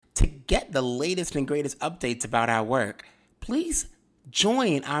To get the latest and greatest updates about our work, please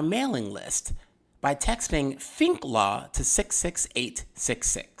join our mailing list by texting ThinkLaw to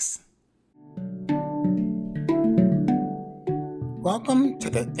 66866. Welcome to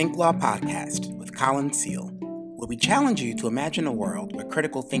the Think Law Podcast with Colin Seal, where we challenge you to imagine a world where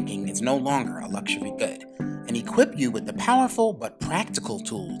critical thinking is no longer a luxury good, and equip you with the powerful but practical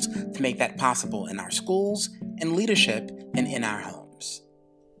tools to make that possible in our schools, in leadership, and in our homes.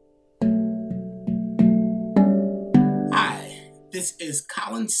 Hi, this is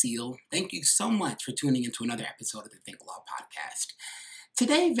Colin Seal. Thank you so much for tuning into another episode of the Think Law Podcast.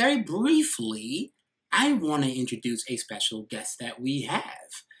 Today, very briefly, I want to introduce a special guest that we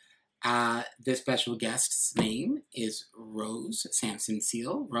have. This special guest's name is Rose Sampson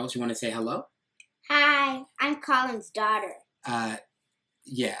Seal. Rose, you want to say hello? Hi, I'm Colin's daughter.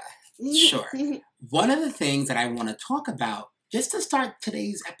 Yeah, sure. One of the things that I want to talk about, just to start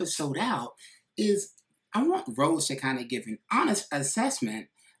today's episode out, is I want Rose to kind of give an honest assessment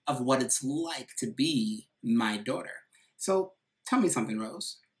of what it's like to be my daughter. So tell me something,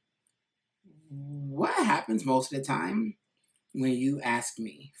 Rose. What happens most of the time when you ask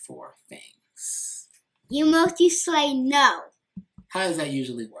me for things? You mostly say no. How does that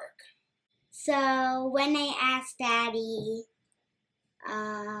usually work? So when I ask Daddy,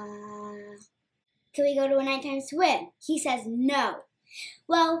 can we go to a nighttime swim? He says no.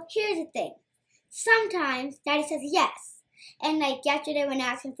 Well, here's the thing. Sometimes Daddy says yes. And like yesterday when I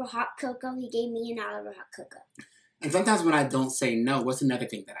asked him for hot cocoa, he gave me an Oliver hot cocoa. And sometimes when I don't say no, what's another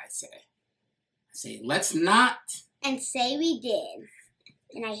thing that I say? I say, let's not. And say we did.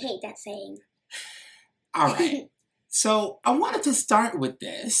 And I hate that saying. All right. So I wanted to start with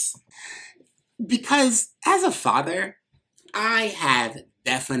this because as a father, I have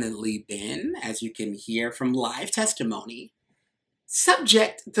definitely been, as you can hear from live testimony,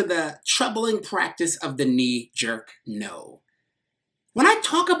 subject to the troubling practice of the knee-jerk no. When I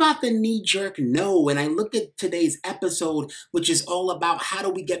talk about the knee-jerk no, and I look at today's episode, which is all about how do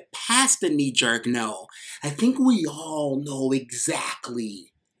we get past the knee-jerk no, I think we all know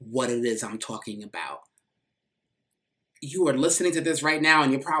exactly what it is I'm talking about. You are listening to this right now,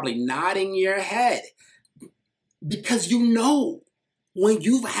 and you're probably nodding your head because you know when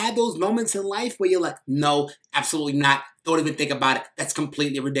you've had those moments in life where you're like, no, absolutely not, don't even think about it, that's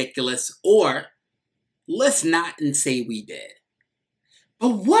completely ridiculous, or let's not and say we did. But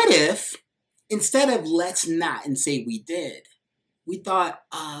what if, instead of let's not and say we did, we thought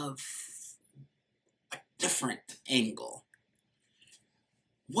of a different angle?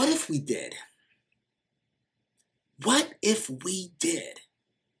 What if we did? What if we did?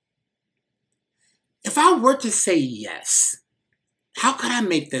 If I were to say yes, how could I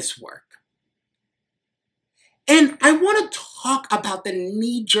make this work? And I want to talk about the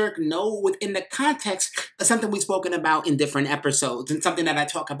knee-jerk no within the context of something we've spoken about in different episodes and something that I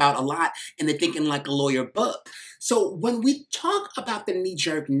talk about a lot in the Thinking Like a Lawyer book. So when we talk about the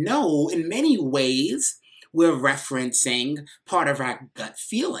knee-jerk no, in many ways, we're referencing part of our gut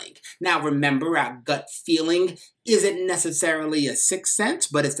feeling. Now remember, our gut feeling isn't necessarily a sixth sense,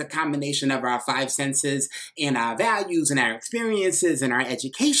 but it's the combination of our five senses and our values and our experiences and our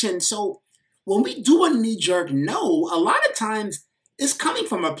education. So when we do a knee-jerk no, a lot of times it's coming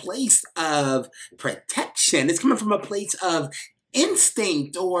from a place of protection. It's coming from a place of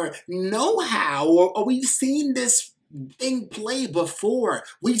instinct or know-how, or we've seen this thing play before.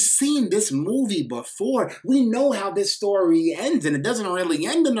 We've seen this movie before. We know how this story ends, and it doesn't really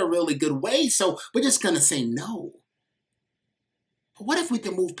end in a really good way, so we're just going to say no. But what if we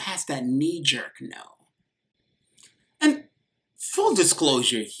can move past that knee-jerk no? And full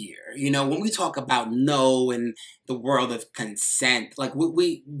disclosure here, when we talk about no in the world of consent, like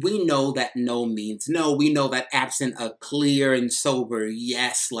we know that no means no. We know that absent a clear and sober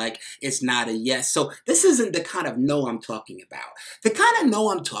yes, like it's not a yes. So this isn't the kind of no I'm talking about. The kind of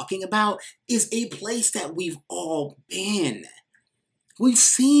no I'm talking about is a place that we've all been. We've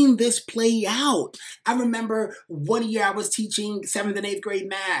seen this play out. I remember one year I was teaching 7th and 8th grade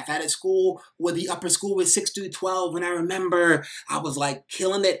math at a school where the upper school was 6 through 12. And I remember I was like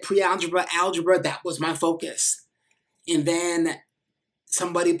killing it, pre-algebra, algebra, that was my focus. And then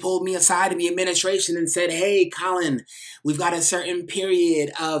somebody pulled me aside in the administration and said, hey, Colin, we've got a certain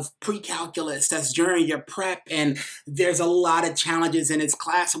period of pre-calculus that's during your prep, and there's a lot of challenges in its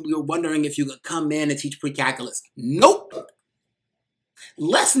class, and we were wondering if you could come in and teach pre-calculus. Nope.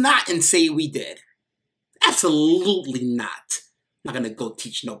 Let's not and say we did. Absolutely not. I'm not going to go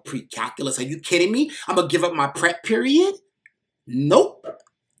teach no pre-calculus. Are you kidding me? I'm going to give up my prep period? Nope.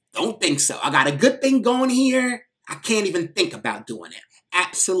 Don't think so. I got a good thing going here. I can't even think about doing it.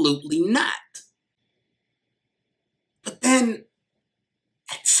 Absolutely not. But then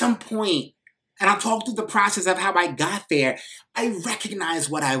at some point, and I'll talk through the process of how I got there, I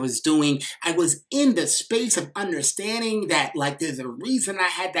recognized what I was doing. I was in the space of understanding that, like, there's a reason I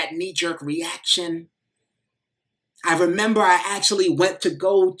had that knee jerk reaction. I remember I actually went to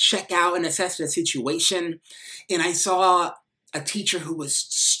go check out and assess the situation, and I saw a teacher who was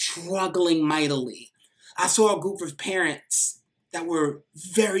struggling mightily. I saw a group of parents that were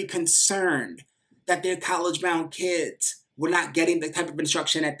very concerned that their college bound kids were not getting the type of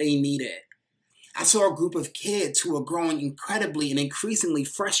instruction that they needed. I saw a group of kids who were growing incredibly and increasingly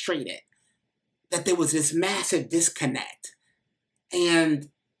frustrated that there was this massive disconnect. And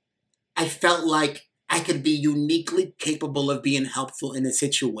I felt like I could be uniquely capable of being helpful in a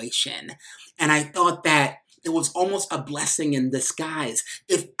situation. And I thought that it was almost a blessing in disguise.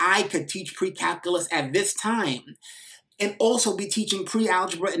 If I could teach pre-calculus at this time and also be teaching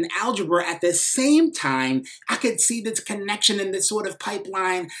pre-algebra and algebra at the same time, I could see this connection in this sort of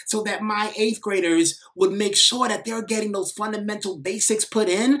pipeline so that my 8th graders would make sure that they're getting those fundamental basics put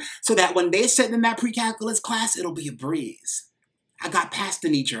in so that when they're sitting in that pre-calculus class, it'll be a breeze. I got past the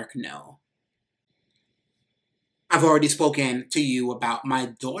knee-jerk no. I've already spoken to you about my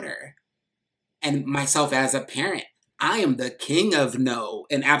daughter and myself as a parent. I am the king of no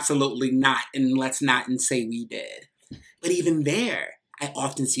and absolutely not, and let's not and say we did. But even there, I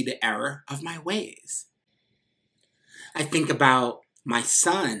often see the error of my ways. I think about my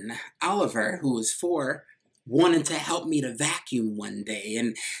son, Oliver, who is 4, wanting to help me to vacuum one day.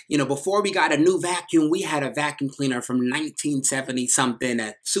 And, before we got a new vacuum, we had a vacuum cleaner from 1970 something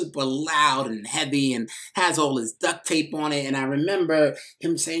that's super loud and heavy and has all this duct tape on it. And I remember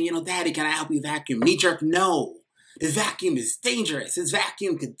him saying, Daddy, can I help you vacuum? Knee jerk, no. This vacuum is dangerous. This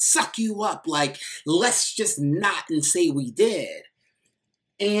vacuum could suck you up. Like, let's just not and say we did.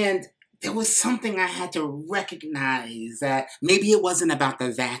 And there was something I had to recognize that maybe it wasn't about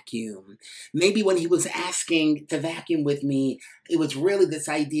the vacuum. Maybe when he was asking to vacuum with me, it was really this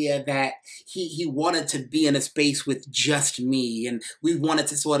idea that he wanted to be in a space with just me, and we wanted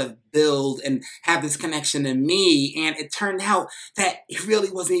to sort of build and have this connection to me. And it turned out that it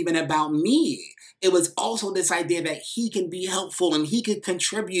really wasn't even about me. It was also this idea that he can be helpful and he could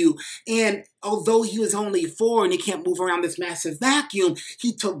contribute. And although he was only 4 and he can't move around this massive vacuum,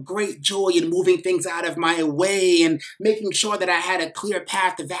 he took great joy in moving things out of my way and making sure that I had a clear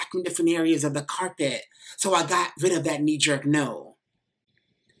path to vacuum different areas of the carpet. So I got rid of that knee-jerk no.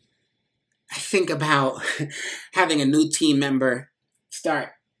 I think about having a new team member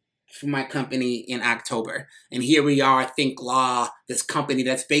start for my company in October. And here we are, Think Law, this company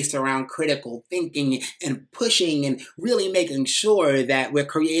that's based around critical thinking and pushing and really making sure that we're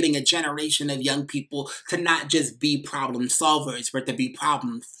creating a generation of young people to not just be problem solvers, but to be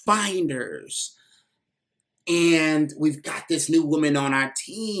problem finders. And we've got this new woman on our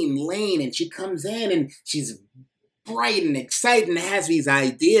team, Lane, and she comes in and she's bright and excited and has these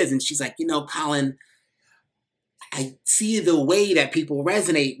ideas. And she's like, Colin, I see the way that people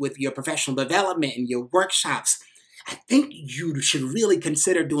resonate with your professional development and your workshops. I think you should really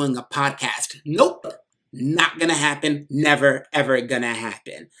consider doing a podcast. Nope. Not gonna happen. Never, ever gonna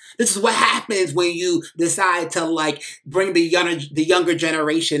happen. This is what happens when you decide to bring the younger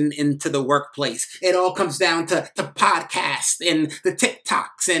generation into the workplace. It all comes down to podcasts and the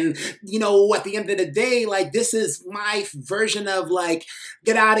TikToks, and at the end of the day, this is my version of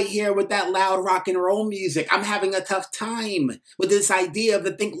get out of here with that loud rock and roll music. I'm having a tough time with this idea of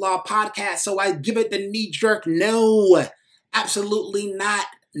the Think Law podcast, so I give it the knee jerk no. Absolutely not.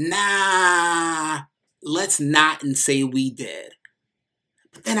 Nah. Let's not and say we did.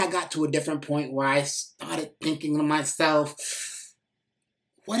 But then I got to a different point where I started thinking to myself,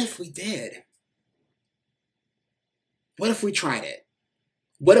 what if we did? What if we tried it?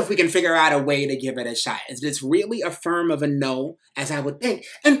 What if we can figure out a way to give it a shot? Is this really a firm of a no, as I would think?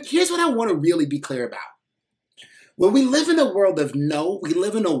 And here's what I want to really be clear about. When we live in a world of no, we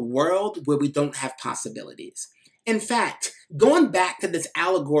live in a world where we don't have possibilities. In fact, going back to this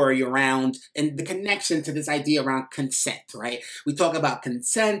allegory around and the connection to this idea around consent, right? We talk about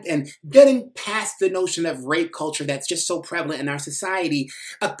consent and getting past the notion of rape culture that's just so prevalent in our society,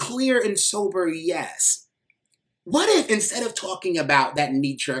 a clear and sober yes. What if instead of talking about that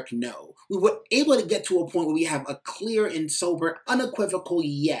knee-jerk no, we were able to get to a point where we have a clear and sober, unequivocal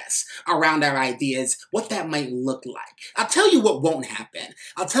yes around our ideas, what that might look like? I'll tell you what won't happen.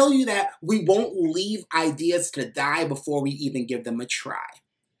 I'll tell you that we won't leave ideas to die before we even give them a try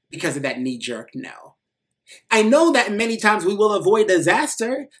because of that knee-jerk no. I know that many times we will avoid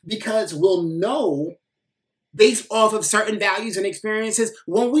disaster because we'll know based off of certain values and experiences,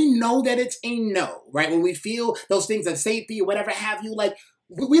 when we know that it's a no, right? When we feel those things of safety or whatever have you, like,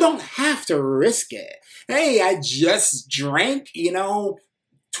 we don't have to risk it. Hey, I just drank,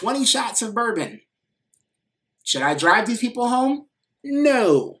 20 shots of bourbon. Should I drive these people home?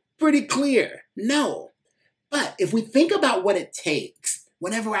 No. Pretty clear. No. But if we think about what it takes,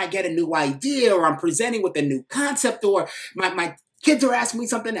 whenever I get a new idea or I'm presenting with a new concept or my kids are asking me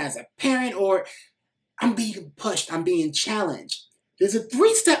something as a parent or I'm being pushed, I'm being challenged, there's a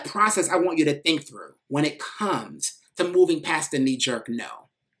 3-step process I want you to think through when it comes to moving past the knee-jerk no.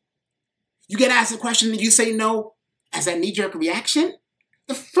 You get asked a question and you say no as a knee-jerk reaction.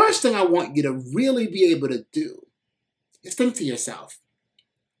 The first thing I want you to really be able to do is think to yourself,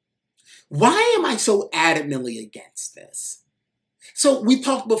 why am I so adamantly against this? So we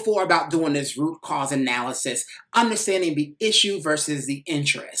talked before about doing this root cause analysis, understanding the issue versus the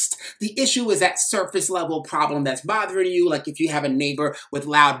interest. The issue is that surface level problem that's bothering you. Like if you have a neighbor with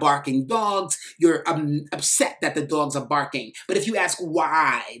loud barking dogs, you're upset that the dogs are barking. But if you ask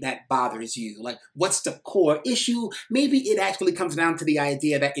why that bothers you, like what's the core issue, maybe it actually comes down to the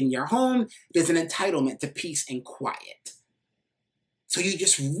idea that in your home, there's an entitlement to peace and quiet. So you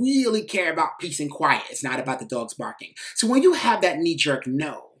just really care about peace and quiet. It's not about the dogs barking. So when you have that knee-jerk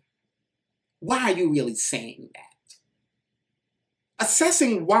no, why are you really saying that?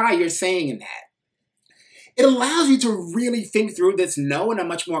 Assessing why you're saying that, it allows you to really think through this no in a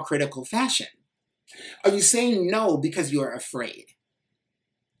much more critical fashion. Are you saying no because you're afraid?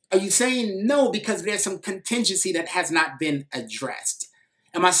 Are you saying no because there's some contingency that has not been addressed?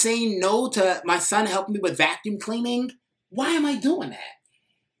 Am I saying no to my son helping me with vacuum cleaning? Why am I doing that?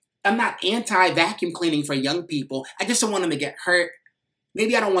 I'm not anti-vacuum cleaning for young people. I just don't want them to get hurt.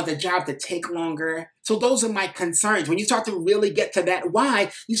 Maybe I don't want the job to take longer. So those are my concerns. When you start to really get to that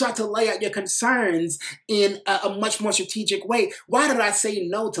why, you start to lay out your concerns in a much more strategic way. Why did I say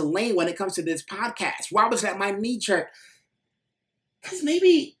no to Lane when it comes to this podcast? Why was that my knee jerk? Because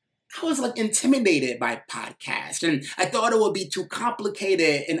maybe I was intimidated by podcasts and I thought it would be too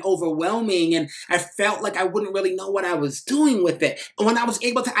complicated and overwhelming and I felt like I wouldn't really know what I was doing with it. And when I was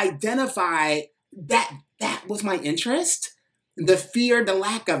able to identify that was my interest, the fear, the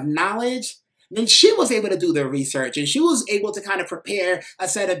lack of knowledge, then she was able to do the research and she was able to kind of prepare a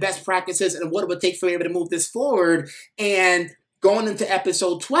set of best practices and what it would take for me to move this forward. And going into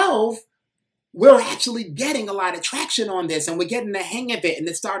episode 12, we're actually getting a lot of traction on this and we're getting the hang of it and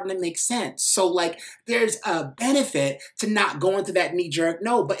it's starting to make sense. So there's a benefit to not going to that knee-jerk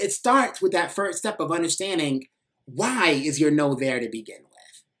no, but it starts with that first step of understanding why is your no there to begin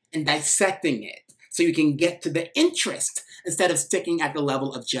with and dissecting it so you can get to the interest instead of sticking at the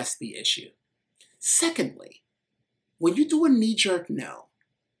level of just the issue. Secondly, when you do a knee-jerk no,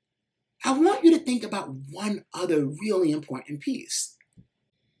 I want you to think about one other really important piece.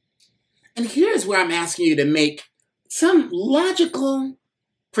 And here's where I'm asking you to make some logical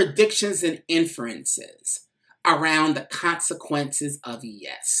predictions and inferences around the consequences of a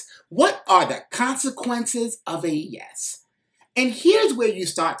yes. What are the consequences of a yes? And here's where you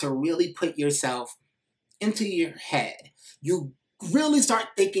start to really put yourself into your head. You really start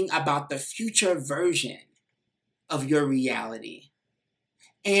thinking about the future version of your reality.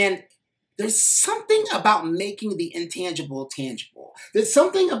 And there's something about making the intangible tangible. There's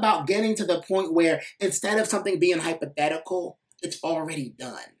something about getting to the point where instead of something being hypothetical, it's already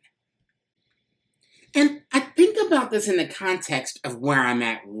done. And I think about this in the context of where I'm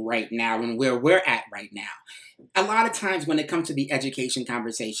at right now and where we're at right now. A lot of times when it comes to the education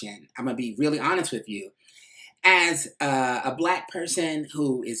conversation, I'm going to be really honest with you. As a Black person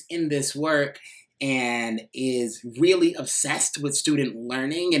who is in this work and is really obsessed with student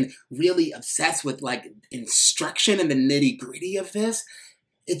learning and really obsessed with instruction and the nitty-gritty of this,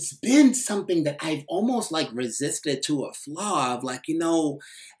 it's been something that I've almost resisted to a flaw of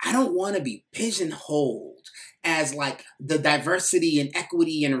I don't want to be pigeonholed as the diversity and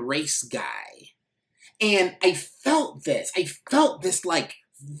equity and race guy. And I felt this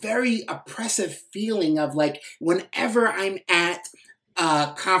very oppressive feeling of whenever I'm at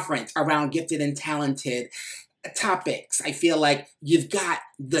a conference around gifted and talented topics, I feel like you've got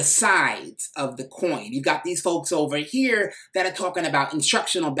the sides of the coin. You've got these folks over here that are talking about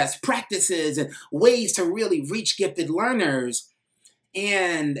instructional best practices and ways to really reach gifted learners.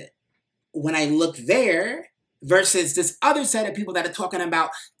 And when I look there versus this other set of people that are talking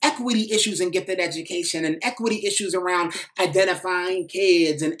about equity issues in gifted education and equity issues around identifying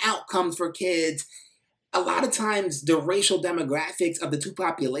kids and outcomes for kids, a lot of times the racial demographics of the two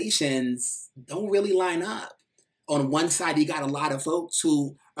populations don't really line up. On one side, you got a lot of folks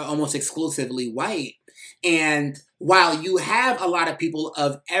who are almost exclusively white. And while you have a lot of people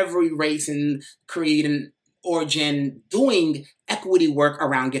of every race and creed and origin doing equity work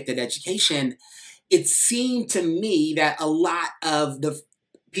around gifted education, it seemed to me that a lot of the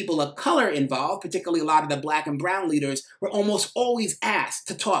people of color involved, particularly a lot of the black and brown leaders, were almost always asked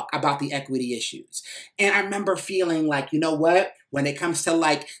to talk about the equity issues. And I remember feeling like, you know what, when it comes to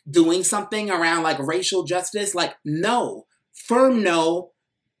like doing something around like racial justice, like no, firm no,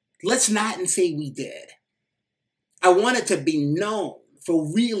 let's not and say we did. I want it to be known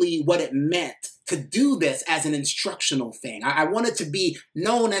for really what it meant to do this as an instructional thing. I want it to be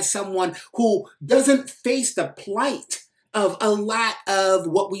known as someone who doesn't face the plight of a lot of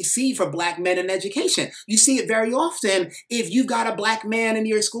what we see for black men in education. You see it very often. If you've got a black man in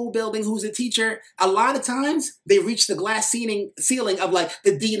your school building who's a teacher, a lot of times they reach the glass ceiling of like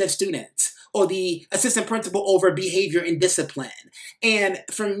the dean of students or the assistant principal over behavior and discipline. And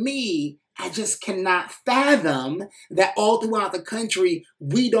for me, I just cannot fathom that all throughout the country,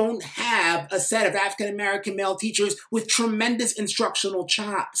 we don't have a set of African American male teachers with tremendous instructional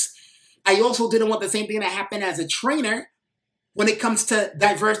chops. I also didn't want the same thing to happen as a trainer. When it comes to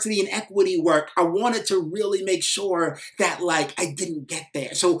diversity and equity work, I wanted to really make sure that like I didn't get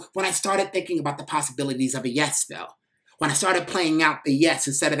there. So when I started thinking about the possibilities of a yes, though, when I started playing out the yes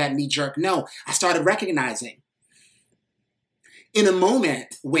instead of that knee-jerk no, I started recognizing in a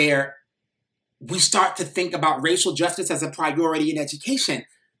moment where we start to think about racial justice as a priority in education,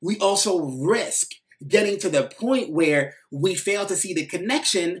 we also risk getting to the point where we fail to see the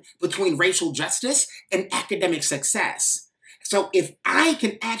connection between racial justice and academic success. So if I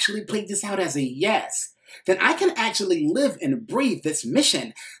can actually play this out as a yes, then I can actually live and breathe this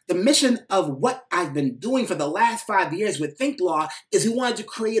mission. The mission of what I've been doing for the last 5 years with Think Law is we wanted to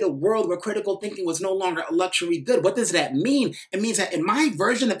create a world where critical thinking was no longer a luxury good. What does that mean? It means that in my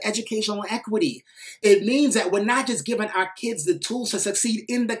version of educational equity, it means that we're not just giving our kids the tools to succeed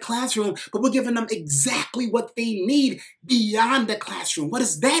in the classroom, but we're giving them exactly what they need beyond the classroom. What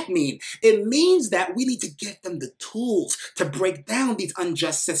does that mean? It means that we need to give them the tools to break down these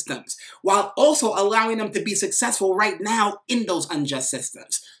unjust systems while also allowing them to be successful right now in those unjust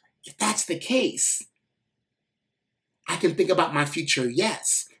systems. If that's the case, I can think about my future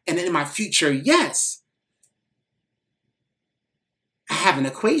yes. And in my future yes, I have an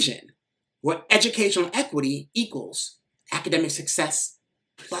equation where educational equity equals academic success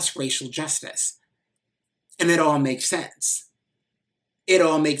plus racial justice. And it all makes sense. It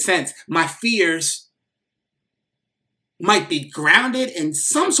all makes sense. My fears might be grounded in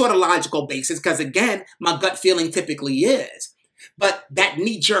some sort of logical basis, because again, my gut feeling typically is. But that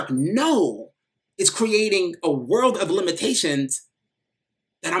knee-jerk no is creating a world of limitations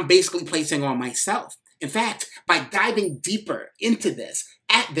that I'm basically placing on myself. In fact, by diving deeper into this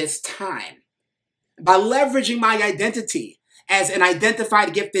at this time, by leveraging my identity as an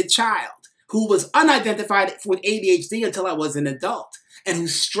identified gifted child who was unidentified with ADHD until I was an adult, and who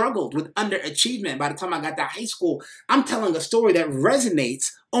struggled with underachievement by the time I got to high school, I'm telling a story that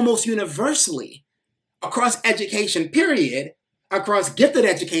resonates almost universally across education, period, across gifted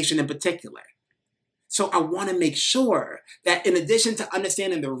education in particular. So I want to make sure that in addition to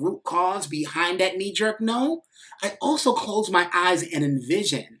understanding the root cause behind that knee-jerk no, I also close my eyes and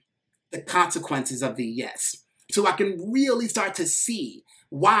envision the consequences of the yes. So I can really start to see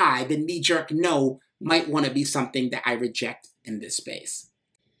why the knee-jerk no might want to be something that I reject in this space.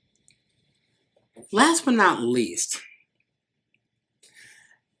 Last but not least,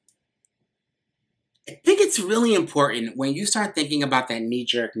 I think it's really important when you start thinking about that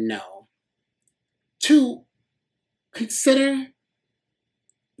knee-jerk no to consider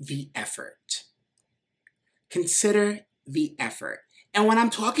the effort. Consider the effort. And when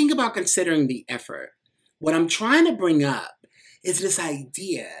I'm talking about considering the effort, what I'm trying to bring up is this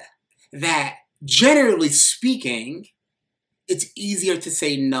idea that generally speaking, it's easier to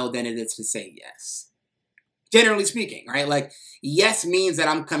say no than it is to say yes. Generally speaking, right? Like, yes means that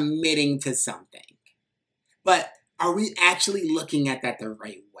I'm committing to something. But are we actually looking at that the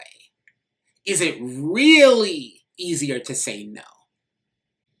right way? Is it really easier to say no?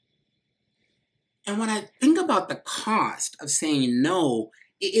 And when I think about the cost of saying no,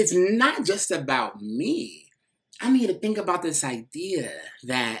 it's not just about me. I need to think about this idea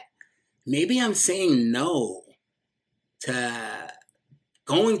that maybe I'm saying no to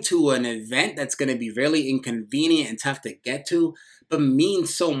going to an event that's going to be really inconvenient and tough to get to, but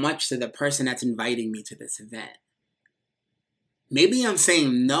means so much to the person that's inviting me to this event. Maybe I'm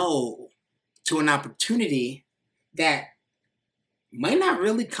saying no to an opportunity that might not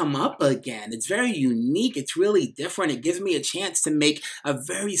really come up again. It's very unique. It's really different. It gives me a chance to make a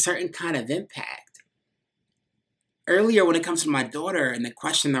very certain kind of impact. Earlier, when it comes to my daughter and the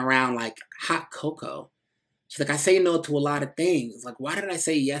question around like hot cocoa, she's like, I say no to a lot of things. Like, why did I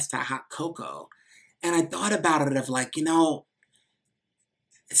say yes to hot cocoa? And I thought about it of like,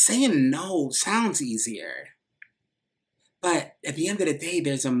 saying no sounds easier. But at the end of the day,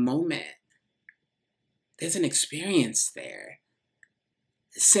 there's a moment. There's an experience there.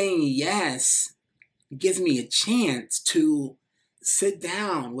 Saying yes gives me a chance to sit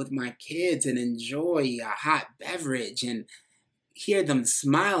down with my kids and enjoy a hot beverage and hear them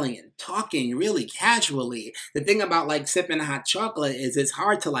smiling and talking really casually. The thing about like sipping hot chocolate is it's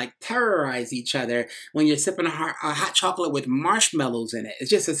hard to like terrorize each other when you're sipping a hot chocolate with marshmallows in it. It's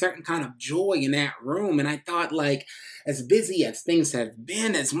just a certain kind of joy in that room. And I thought like, as busy as things have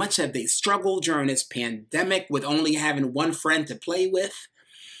been, as much as they struggled during this pandemic with only having one friend to play with,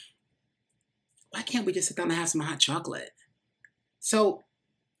 why can't we just sit down and have some hot chocolate? So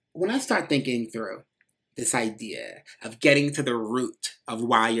when I start thinking through this idea of getting to the root of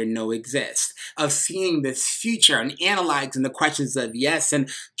why your no exists, of seeing this future and analyzing the questions of yes and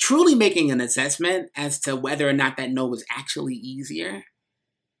truly making an assessment as to whether or not that no was actually easier,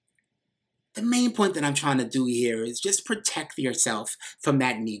 the main point that I'm trying to do here is just protect yourself from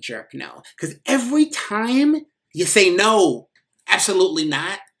that knee-jerk no. Because every time you say no, absolutely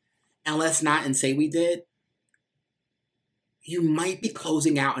not, and let's not and say we did, you might be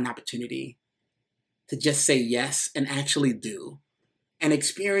closing out an opportunity to just say yes and actually do and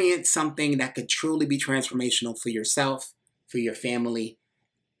experience something that could truly be transformational for yourself, for your family,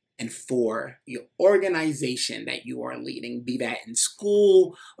 and for your organization that you are leading, be that in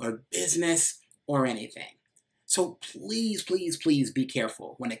school or business or anything. So please, please, please be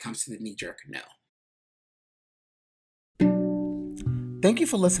careful when it comes to the knee-jerk no. Thank you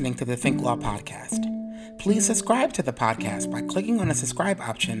for listening to the Think Law Podcast. Please subscribe to the podcast by clicking on the subscribe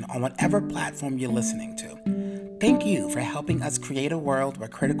option on whatever platform you're listening to. Thank you for helping us create a world where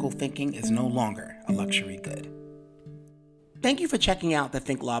critical thinking is no longer a luxury good. Thank you for checking out the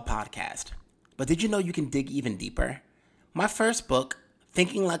Think Law Podcast. But did you know you can dig even deeper? My first book,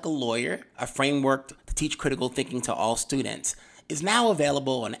 Thinking Like a Lawyer, a framework to teach critical thinking to all students, is now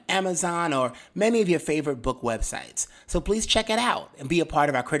available on Amazon or many of your favorite book websites. So please check it out and be a part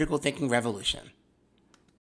of our critical thinking revolution.